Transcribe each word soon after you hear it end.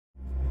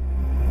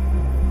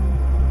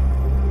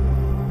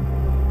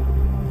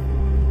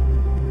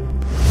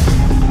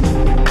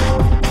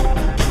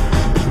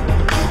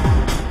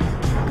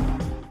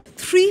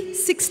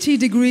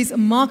Degrees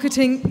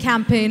Marketing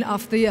Campaign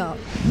of the Year.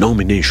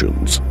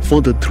 Nominations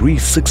for the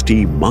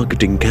 360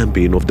 Marketing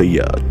Campaign of the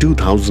Year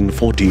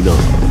 2014 are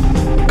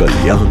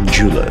Kalyan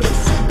Jewellers,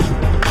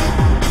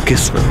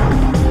 Kisna,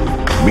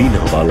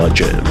 Meenawala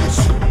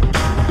Gems,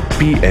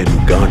 P.N.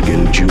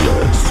 Gargil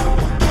Jewellers,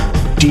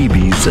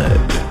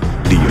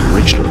 TBZ-The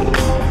Original.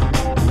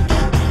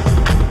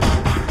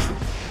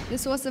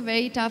 This was a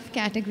very tough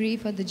category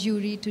for the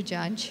jury to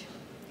judge.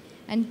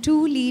 And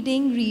two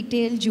leading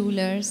retail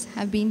jewelers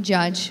have been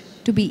judged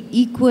to be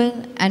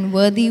equal and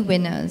worthy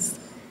winners.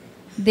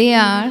 They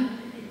are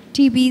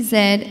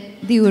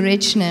TBZ-The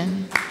Original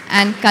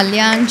and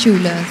Kalyan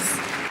Jewellers.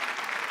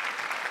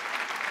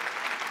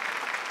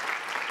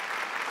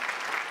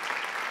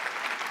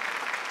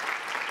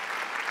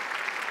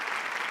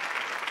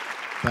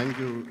 Thank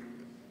you,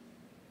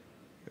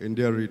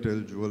 India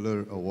Retail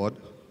Jeweler Award,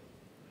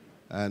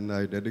 and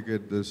I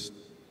dedicate this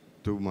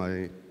to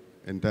my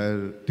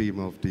entire team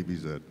of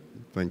TBZ.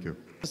 Thank you.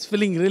 It's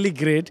feeling really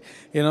great.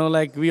 You know,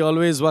 like we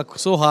always work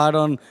so hard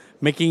on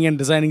making and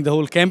designing the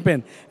whole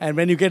campaign. And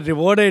when you get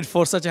rewarded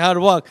for such a hard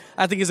work,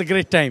 I think it's a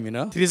great time, you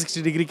know.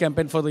 360-degree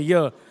campaign for the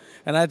year.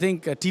 And I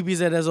think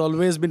TBZ has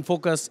always been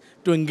focused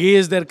to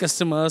engage their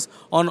customers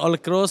on all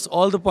across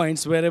all the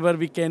points wherever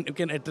we can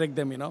attract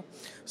them, you know.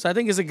 So I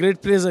think it's a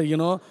great pleasure, you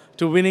know,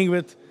 to winning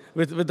with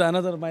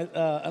another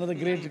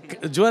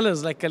great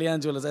jewelers like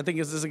Kalyan Jewellers. I think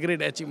it's a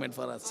great achievement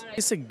for us.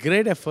 It's a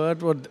great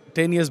effort. What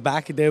 10 years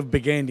back they've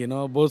begun, you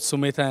know, both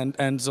Sumita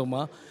and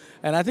Zoma.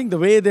 And I think the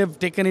way they've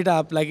taken it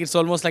up, like it's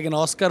almost like an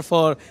Oscar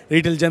for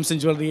retail gems and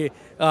jewelry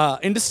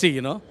industry,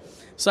 you know.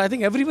 So I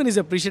think everyone is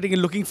appreciating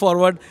and looking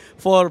forward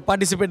for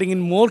participating in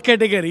more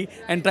category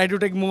and try to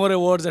take more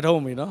awards at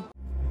home, you know.